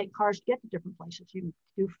long it's going to take cars to get to different places. You can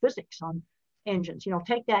do physics on engines.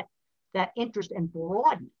 Take that interest and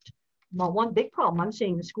broaden it. Well, one big problem I'm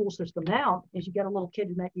seeing in the school system now is you get a little kid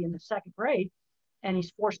who might be in the 2nd grade, and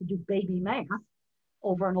he's forced to do baby math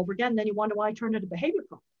over and over again. Then you wonder why he turned into behavior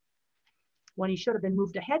problem when he should have been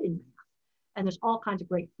moved ahead in math. And there's all kinds of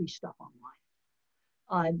great free stuff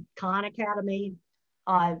online. Khan Academy,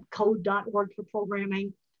 code.org for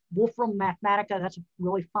programming, Wolfram Mathematica, that's a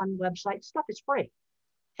really fun website. Stuff is free.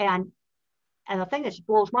 And the thing that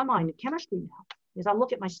blows my mind in chemistry now is I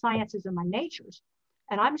look at my sciences and my natures,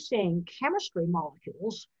 and I'm seeing chemistry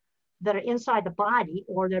molecules that are inside the body,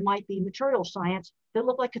 or there might be material science that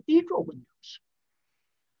look like cathedral windows.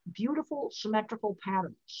 Beautiful symmetrical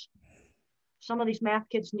patterns. Some of these math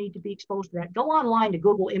kids need to be exposed to that. Go online to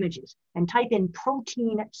Google Images and type in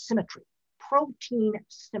protein symmetry. Protein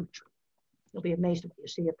symmetry. You'll be amazed at what you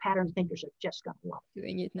see. Your pattern thinkers are just going to love it.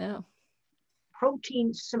 Doing it now.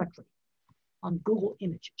 Protein symmetry on Google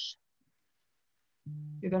Images.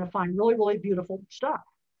 You're going to find really, really beautiful stuff.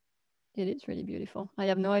 It is really beautiful. I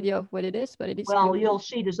have no idea what it is, but it is. Well, beautiful. You'll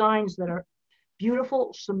see designs that are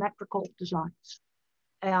beautiful, symmetrical designs.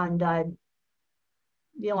 And, I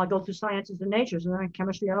go through sciences and natures, and then in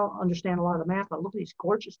chemistry, I don't understand a lot of the math, but look at these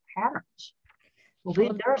gorgeous patterns. Well,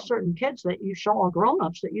 there are certain kids that you show, or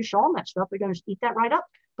grown-ups that you show them that stuff, they're going to eat that right up,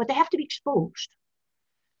 but they have to be exposed.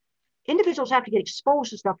 Individuals have to get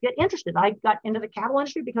exposed to stuff, get interested. I got into the cattle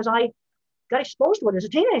industry because I got exposed to it as a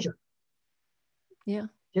teenager. Yeah.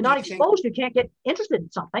 You're not exposed, you can't get interested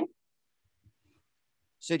in something.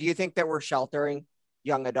 So do you think that we're sheltering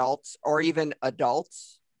young adults or even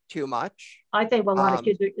adults too much? I think a lot of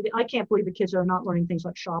kids, I can't believe the kids are not learning things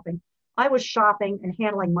like shopping. I was shopping and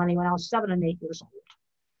handling money when I was 7 and 8 years old.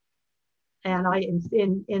 And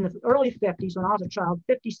in the early 50s, when I was a child,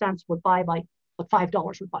 50 cents would buy what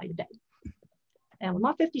 $5 would buy today. And with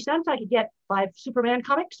my 50 cents, I could get 5 Superman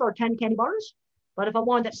comics or 10 candy bars. But if I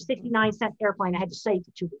wanted that 69-cent airplane, I had to save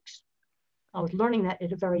for 2 weeks. I was learning that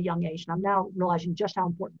at a very young age. And I'm now realizing just how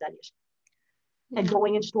important that is. And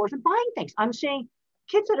going in stores and buying things. I'm seeing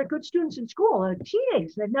kids that are good students in school, and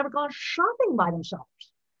teenagers, they've never gone shopping by themselves.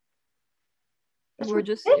 That's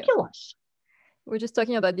ridiculous. We're just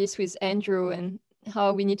talking about this with Andrew and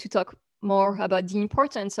how we need to talk more about the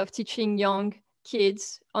importance of teaching young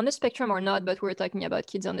kids on the spectrum or not, but we're talking about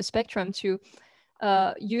kids on the spectrum to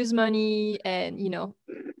use money and, you know,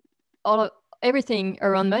 everything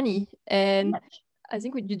around money. And I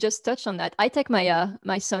think you just touched on that. I take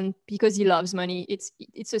my son because he loves money.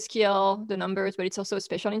 It's a skill, the numbers, but it's also a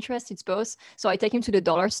special interest. It's both. So I take him to the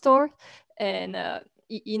dollar store, and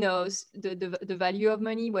he knows the value of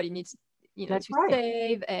money, what he needs, you know, to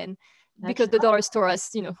save, and because the dollar store has,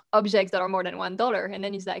 you know, objects that are more than $1, and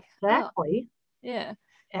then he's like, exactly, yeah,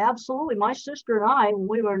 absolutely. My sister and I, when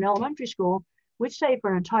we were in elementary school, we'd save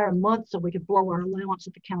for an entire month so we could blow our allowance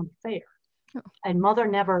at the county fair. Oh. And mother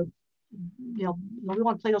never, you know, when we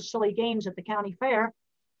want to play those silly games at the county fair,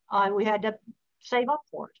 we had to save up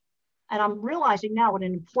for it. And I'm realizing now what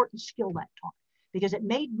an important skill that taught, because it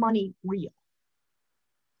made money real.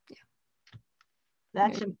 Yeah,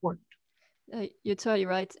 that's important. You're totally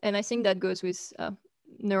right. And I think that goes with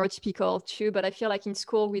neurotypical too, but I feel like in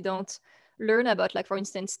school we don't learn about, like, for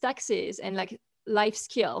instance, taxes and like life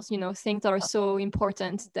skills, you know, things that are so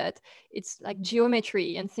important, that it's like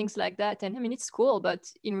geometry and things like that. And I mean, it's cool, but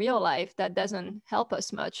in real life, that doesn't help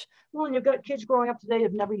us much. Well, and you've got kids growing up today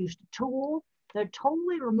who've never used a tool. They're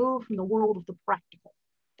totally removed from the world of the practical.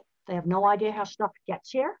 They have no idea how stuff gets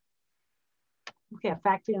here. Okay, a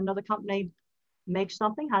factory, another company makes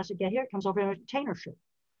something. How does it get here? It comes over in a container ship.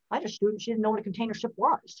 I had a student, she didn't know what a container ship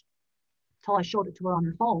was until I showed it to her on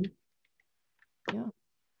her phone.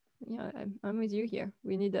 Yeah, I'm with you here.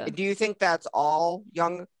 We need a... Do you think that's all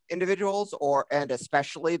young individuals, and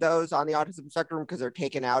especially those on the autism spectrum, because they're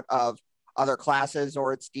taken out of other classes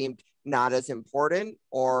or it's deemed not as important,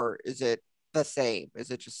 or is it the same?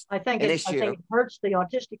 Is it just I think it hurts the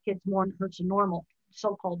autistic kids more than it hurts the normal,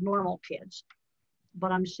 so-called normal kids.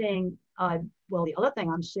 But I'm seeing, well, the other thing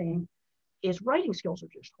I'm seeing is writing skills are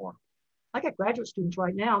just horrible. I got graduate students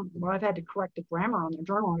right now where I've had to correct the grammar on their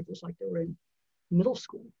journal articles like they were in middle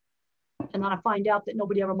school. And then I find out that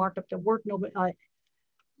nobody ever marked up their work. Nobody,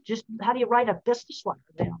 just how do you write a business letter?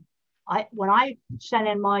 You know, when I sent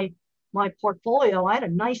in my portfolio, I had a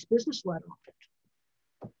nice business letter on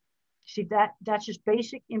it. See, that's just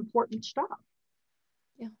basic important stuff.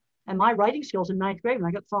 Yeah. And my writing skills in 9th grade, when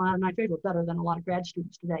I got thrown out of 9th grade, were better than a lot of grad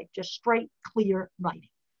students today. Just straight, clear writing.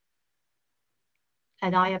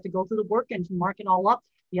 And I have to go through the work and mark it all up.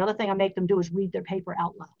 The other thing I make them do is read their paper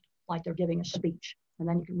out loud, like they're giving a speech. And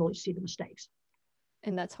then you can really see the mistakes.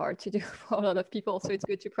 And that's hard to do for a lot of people, so it's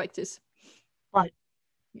good to practice. But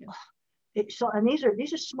and these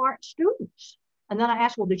are smart students. And then I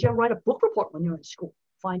asked, well, did you ever write a book report when you were in school?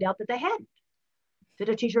 Find out that they hadn't. Did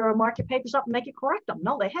a teacher ever mark your papers up and make you correct them?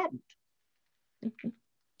 No, they hadn't. Mm-hmm.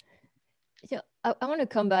 Yeah, I want to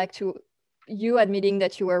come back to you admitting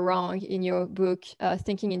that you were wrong in your book,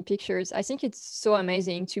 Thinking in Pictures. I think it's so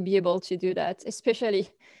amazing to be able to do that, especially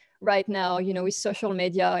right now, you know, with social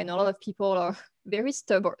media, and a lot of people are very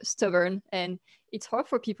stubborn, and it's hard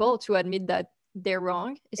for people to admit that they're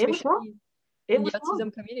wrong, especially in the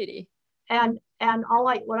autism community. And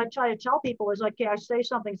what I try to tell people is, like, I say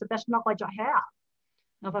something, it's the best knowledge I have.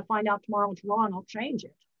 Now, if I find out tomorrow it's wrong, I'll change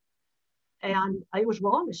it. And I was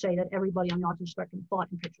wrong to say that everybody on the autism spectrum thought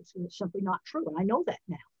in pictures. It's simply not true. And I know that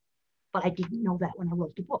now, but I didn't know that when I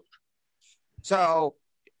wrote the book. So,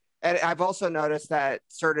 and I've also noticed that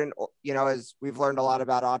certain, you know, as we've learned a lot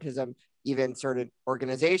about autism, even certain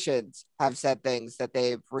organizations have said things that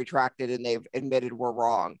they've retracted and they've admitted were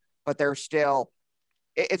wrong, but they're still,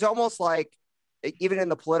 it's almost like, even in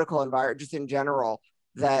the political environment, just in general,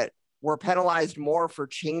 that we're penalized more for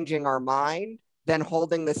changing our mind than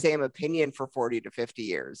holding the same opinion for 40 to 50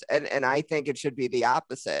 years. And I think it should be the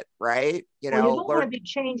opposite, right? You know, you don't want to be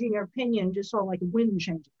changing your opinion just sort of like wind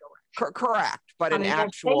changing direction. Correct. But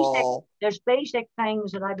there's basic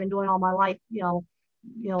things that I've been doing all my life, you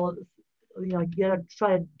gotta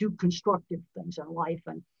try to do constructive things in life.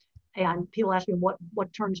 And people ask me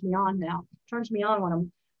what turns me on now. It turns me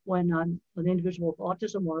on when an individual with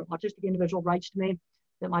autism or autistic individual writes to me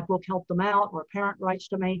that my book helped them out, or a parent writes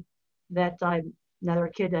to me that another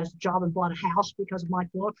kid has a job and bought a house because of my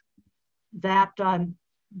book, that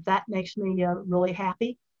makes me really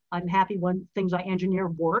happy. I'm happy when things I engineer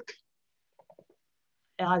work.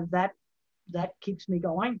 That keeps me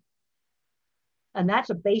going. And that's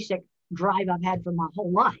a basic drive I've had for my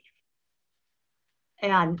whole life.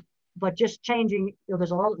 But just changing,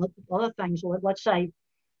 there's a lot of other things. Let's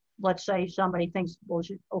say somebody thinks, well,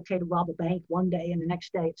 it's okay to rob a bank one day and the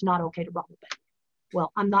next day it's not okay to rob a bank.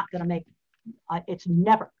 Well, I'm not going to make,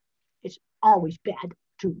 it's always bad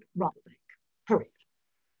to rob a bank, period.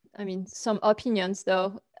 I mean, some opinions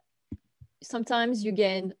though, sometimes you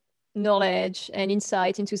gain knowledge and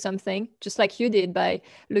insight into something, just like you did by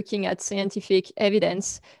looking at scientific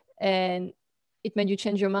evidence, and it made you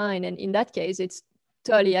change your mind. And in that case, it's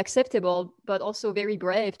totally acceptable, but also very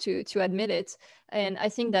brave to admit it. And I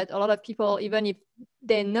think that a lot of people, even if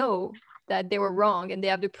they know that they were wrong and they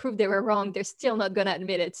have the proof they were wrong, they're still not going to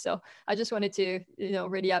admit it. So I just wanted to,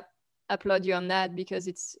 really applaud you on that, because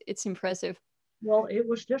it's impressive. Well, it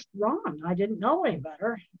was just wrong. I didn't know any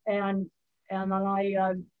better. And then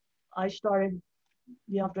I started,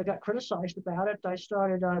 after I got criticized about it, I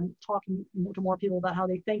started talking to more people about how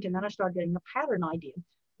they think. And then I started getting the pattern idea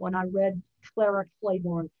when I read Clara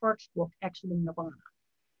Claiborne Parks' book, Exiting Nirvana,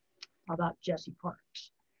 about Jesse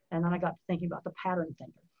Parks. And then I got thinking about the pattern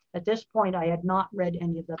thinker. At this point, I had not read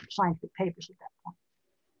any of the scientific papers at that point.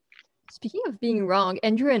 Speaking of being wrong,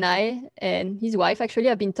 Andrew and I and his wife actually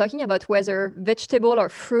have been talking about whether vegetable or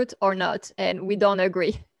fruit or not, and we don't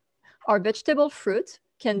agree. Are vegetable fruit?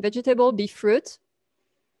 Can vegetable be fruit?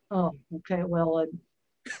 Oh, okay. Well,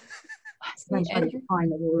 depends how you define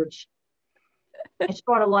the words. It's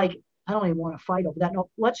sort of like, I don't even want to fight over that. No,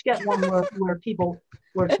 let's get one where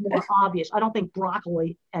it's more obvious. I don't think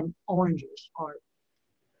broccoli and oranges are,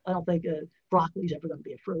 I don't think broccoli is ever going to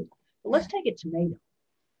be a fruit. But let's take a tomato.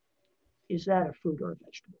 Is that a fruit or a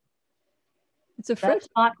vegetable? It's a fruit. That's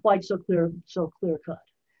not quite so clear cut.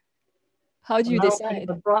 How do you decide?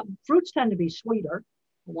 Fruits tend to be sweeter,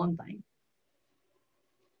 for one thing.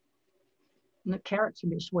 And the carrots can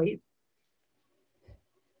be sweet.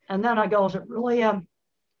 And then I go, is it really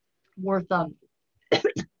worth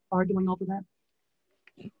arguing over that?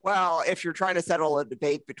 Well, if you're trying to settle a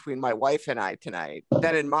debate between my wife and I tonight,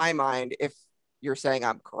 then in my mind, if you're saying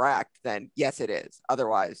I'm correct, then yes, it is.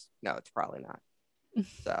 Otherwise, no, it's probably not.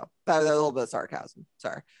 So that's a little bit of sarcasm.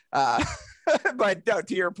 Sorry. But no,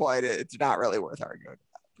 to your point, it's not really worth arguing.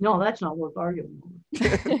 No, that's not worth arguing.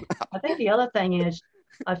 I think the other thing is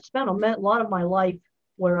I've spent a lot of my life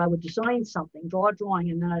where I would design something, draw a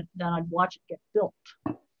drawing, and then I'd watch it get built.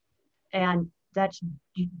 And that's,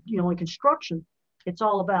 in construction, it's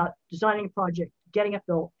all about designing a project, getting it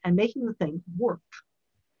built, and making the thing work.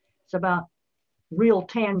 It's about real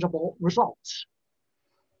tangible results.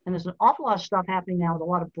 And there's an awful lot of stuff happening now with a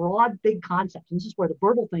lot of broad, big concepts. And this is where the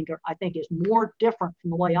verbal thinker, I think, is more different from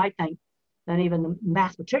the way I think than even the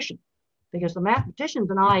mathematician. Because the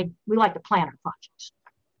mathematicians and I, we like to plan our projects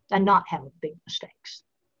and not have big mistakes.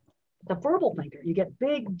 The verbal thinker, you get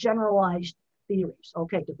big generalized theories,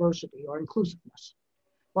 okay, diversity or inclusiveness.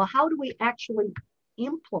 Well, how do we actually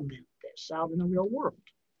implement this out in the real world?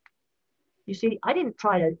 You see, I didn't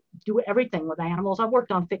try to do everything with animals. I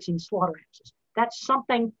worked on fixing slaughterhouses. That's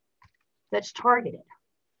something that's targeted.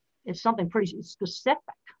 It's something pretty specific.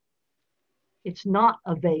 It's not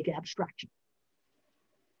a vague abstraction.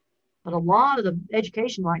 But a lot of the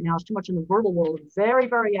education right now is too much in the verbal world, very,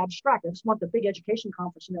 very abstract. I just went to the big education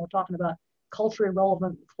conference and they were talking about culturally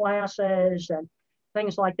relevant classes and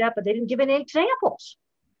things like that, but they didn't give any examples.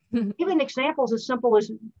 Giving examples as simple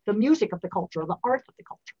as the music of the culture or the art of the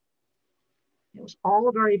culture. It was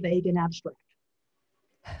all very vague and abstract.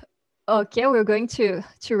 Okay, we're going to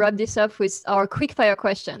wrap this up with our quick fire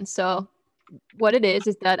question. So what it is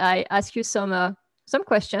that I ask you some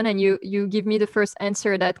question and you give me the first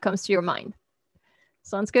answer that comes to your mind.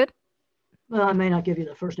 Sounds good? Well, I may not give you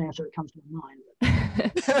the first answer that comes to my mind.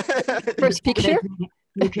 First picture?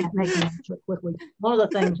 You can't make me answer it quickly. One of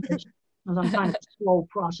the things is I'm kind of a slow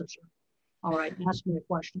processor. All right, ask me a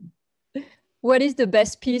question. What is the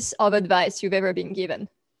best piece of advice you've ever been given?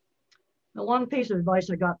 The one piece of advice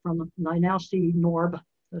I got from, I now see Norb,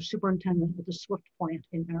 the superintendent at the Swift plant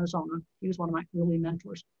in Arizona. He was one of my early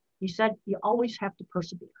mentors. He said, you always have to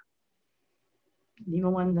persevere.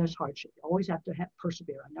 Even when there's hardship, you always have to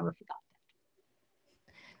persevere. I never forgot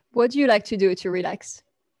that. What do you like to do to relax?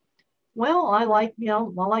 Well, I like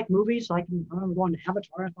movies. I'm going to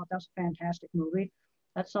Avatar. I thought that was a fantastic movie.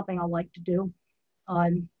 That's something I like to do.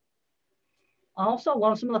 Also,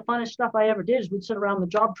 some of the funnest stuff I ever did is we'd sit around the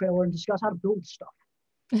job trailer and discuss how to build stuff.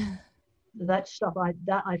 That's stuff I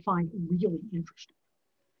find really interesting.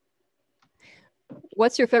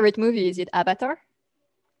 What's your favorite movie? Is it Avatar?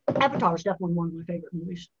 Avatar is definitely one of my favorite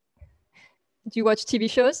movies. Do you watch TV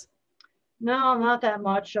shows? No, not that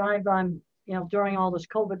much. I'm during all this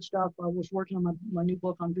COVID stuff, I was working on my new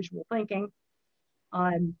book on visual thinking.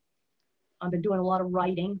 I've been doing a lot of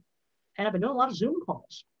writing, and I've been doing a lot of Zoom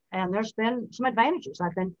calls. And there's been some advantages.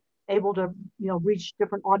 I've been able to reach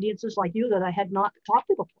different audiences like you that I had not talked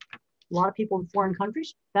to before. A lot of people in foreign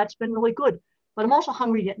countries. That's been really good. But I'm also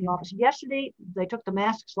hungry to get in the office. Yesterday, they took the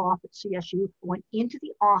masks off at CSU, went into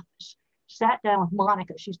the office, sat down with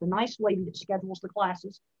Monica. She's the nice lady that schedules the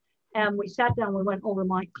classes. And we sat down, we went over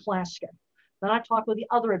my class schedule. Then I talked with the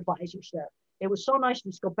other advisors there. It was so nice to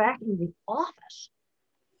just go back into the office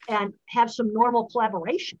and have some normal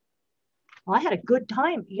collaboration. Well, I had a good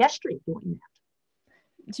time yesterday doing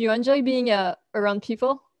that. Do you enjoy being around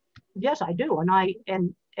people? Yes, I do.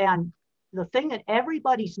 And the thing that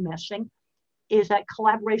everybody's missing is that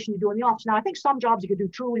collaboration you do in the office. Now, I think some jobs you could do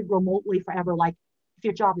truly remotely forever, like if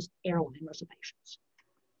your job is airline reservations.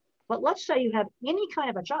 But let's say you have any kind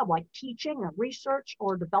of a job like teaching or research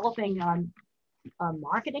or developing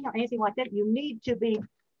marketing or anything like that, you need to be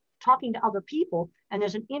talking to other people, and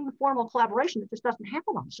there's an informal collaboration that just doesn't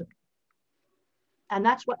happen on Zoom. And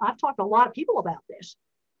that's what I've talked to a lot of people about this.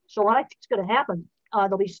 So what I think is going to happen,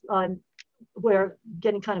 there'll be we're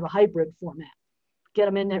getting kind of a hybrid format. Get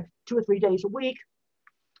them in there 2 or 3 days a week,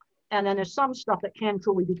 and then there's some stuff that can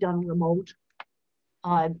truly be done remote.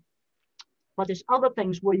 But there's other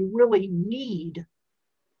things where you really need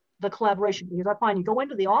the collaboration, because I find you go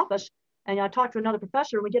into the office and I talk to another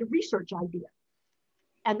professor and we get a research idea.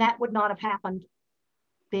 And that would not have happened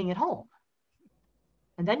being at home.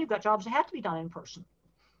 And then you've got jobs that have to be done in person.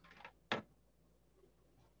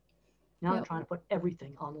 Now I'm trying to put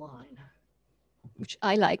everything online. Which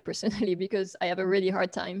I like personally, because I have a really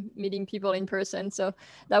hard time meeting people in person. So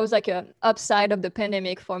that was like an upside of the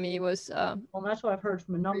pandemic for me. Was well, that's what I've heard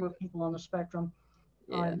from a number of people on the spectrum.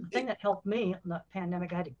 The thing that helped me in the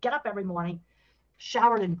pandemic, I had to get up every morning,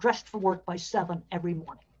 showered and dressed for work by 7 every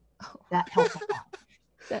morning. That helped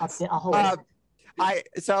a lot.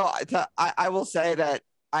 I will say that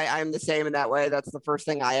I'm the same in that way. That's the first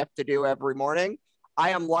thing I have to do every morning.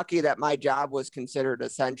 I am lucky that my job was considered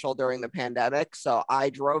essential during the pandemic. So I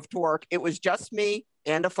drove to work. It was just me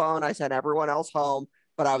and a phone. I sent everyone else home,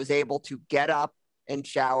 but I was able to get up and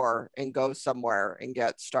shower and go somewhere and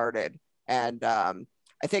get started. And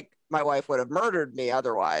I think my wife would have murdered me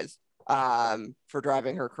otherwise for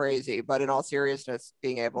driving her crazy. But in all seriousness,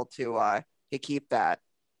 being able to keep that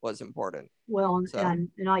was important. Well, and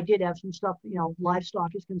I did have some stuff,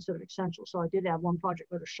 livestock is considered essential. So I did have one project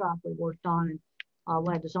with a shop we worked on, and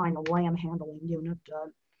I designed a lamb handling unit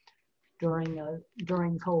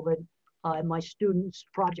during COVID. My students'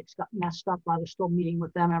 projects got messed up. I was still meeting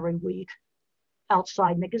with them every week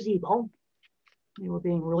outside in the gazebo. They were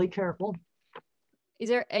being really careful. Is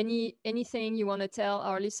there anything you want to tell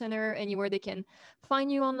our listener, anywhere they can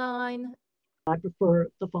find you online? I prefer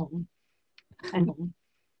the phone and home.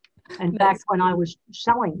 In fact, when I was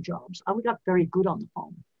selling jobs, I got very good on the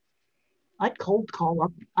phone. I'd cold call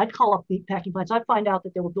up. I'd call up meat packing plants. I'd find out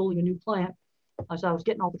that they were building a new plant. So I was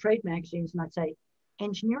getting all the trade magazines, and I'd say,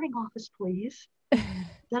 "Engineering office, please."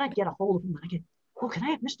 Then I'd get a hold of them, and I'd get, "Oh, can I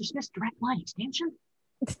have Mr. Smith's direct line extension?"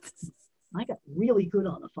 I got really good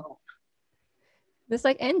on the phone. That's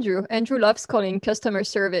like Andrew. Andrew loves calling customer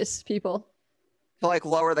service people. To like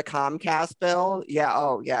lower the Comcast bill. Yeah.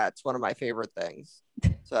 Oh, yeah. It's one of my favorite things.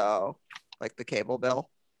 So like the cable bill.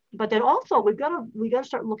 But then also we got to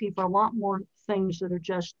start looking for a lot more things that are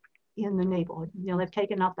just in the neighborhood. They've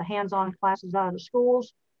taken out the hands-on classes out of the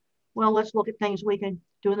schools. Well, let's look at things we can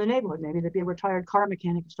do in the neighborhood. Maybe there'd be a retired car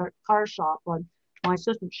mechanic and start a car shop. But my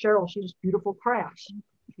assistant Cheryl, she does beautiful crafts.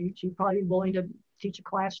 She'd probably be willing to teach a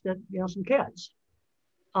class to some kids.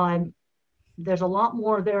 There's a lot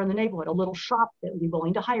more there in the neighborhood. A little shop that would be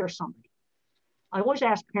willing to hire somebody. I always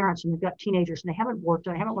ask parents, and they've got teenagers and they haven't worked,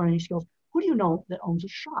 and they haven't learned any skills. Who do you know that owns a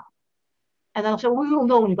shop? And they'll say, "Well, we don't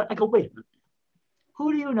know anybody." I go, "Wait a minute.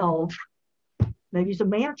 Who do you know? Maybe he's a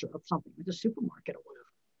manager of something, like a supermarket or whatever."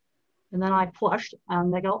 And then I push,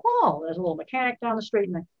 and they go, "Oh, there's a little mechanic down the street,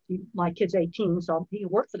 and my kid's 18, so he can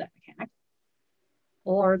work for that mechanic."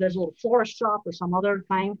 Or there's a little florist shop or some other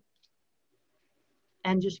thing.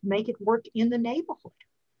 And just make it work in the neighborhood.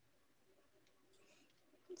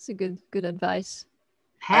 That's a good advice.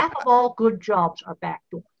 Half of all good jobs are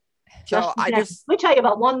backdoor. So let me tell you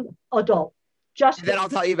about one adult. Then I'll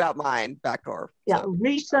tell you about mine, backdoor. Yeah,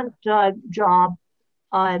 recent job,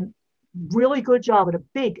 really good job at a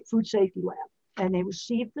big food safety lab. and they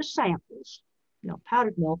receive the samples,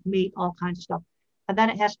 powdered milk, meat, all kinds of stuff. And then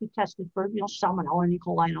it has to be tested for, salmonella and E.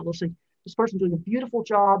 coli and all those things. This person's doing a beautiful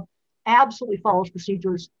job, absolutely follows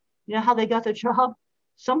procedures. You know how they got the job?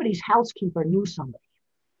 Somebody's housekeeper knew somebody.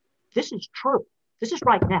 This is true. This is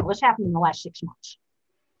right now. This happened in the last 6 months.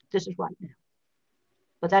 This is right now.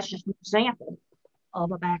 But that's just an example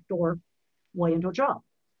of a backdoor way into a job.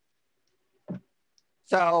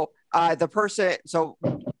 So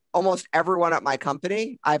almost everyone at my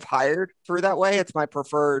company I've hired through that way. It's my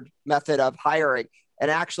preferred method of hiring.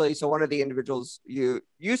 And actually, so one of the individuals you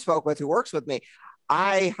spoke with who works with me,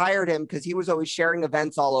 I hired him because he was always sharing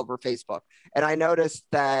events all over Facebook. And I noticed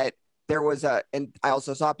that there was and I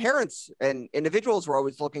also saw parents and individuals were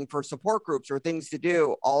always looking for support groups or things to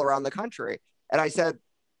do all around the country. And I said,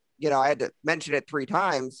 I had to mention it 3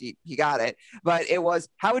 times. He got it. But it was,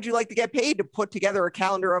 how would you like to get paid to put together a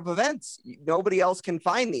calendar of events? Nobody else can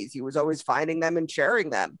find these. He was always finding them and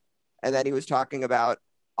sharing them. And then he was talking about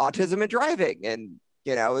autism and driving. And,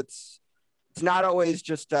 it's not always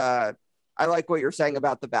just, I like what you're saying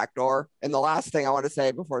about the back door. And the last thing I want to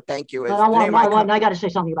say before thank you is I got to say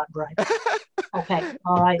something about driving. Okay.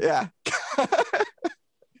 All right. Yeah.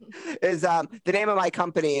 Is the name of my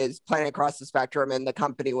company is Planning Across the Spectrum, and the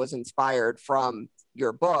company was inspired from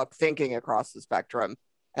your book, Thinking Across the Spectrum.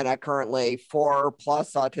 And I currently 4+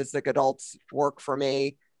 autistic adults work for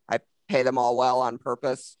me. I pay them all well on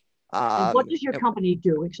purpose. And what does your company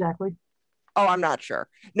do exactly? Oh, I'm not sure.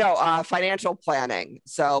 No, financial planning.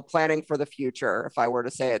 So planning for the future, if I were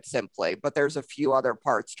to say it simply. But there's a few other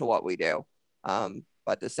parts to what we do.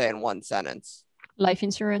 But to say in one sentence. Life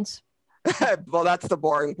insurance. Well, that's the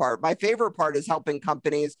boring part. My favorite part is helping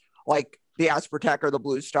companies like the Aspertech or the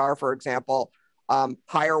Blue Star, for example,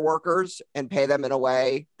 hire workers and pay them in a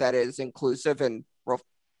way that is inclusive and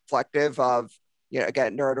reflective of,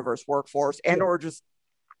 again, neurodiverse workforce and or just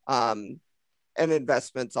and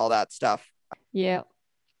investments, all that stuff. Yeah.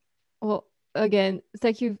 Well, again,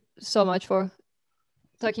 thank you so much for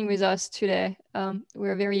talking with us today.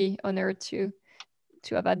 We're very honored to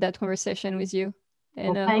have had that conversation with you.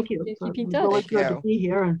 And well, thank you. Keep in touch. It's really good to be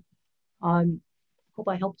here, and hope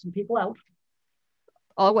I helped some people out.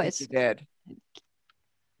 Always. You did.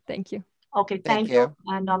 Thank you. Okay, thank you.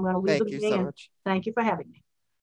 And I'm going to leave it again. Thank you so much. Thank you for having me.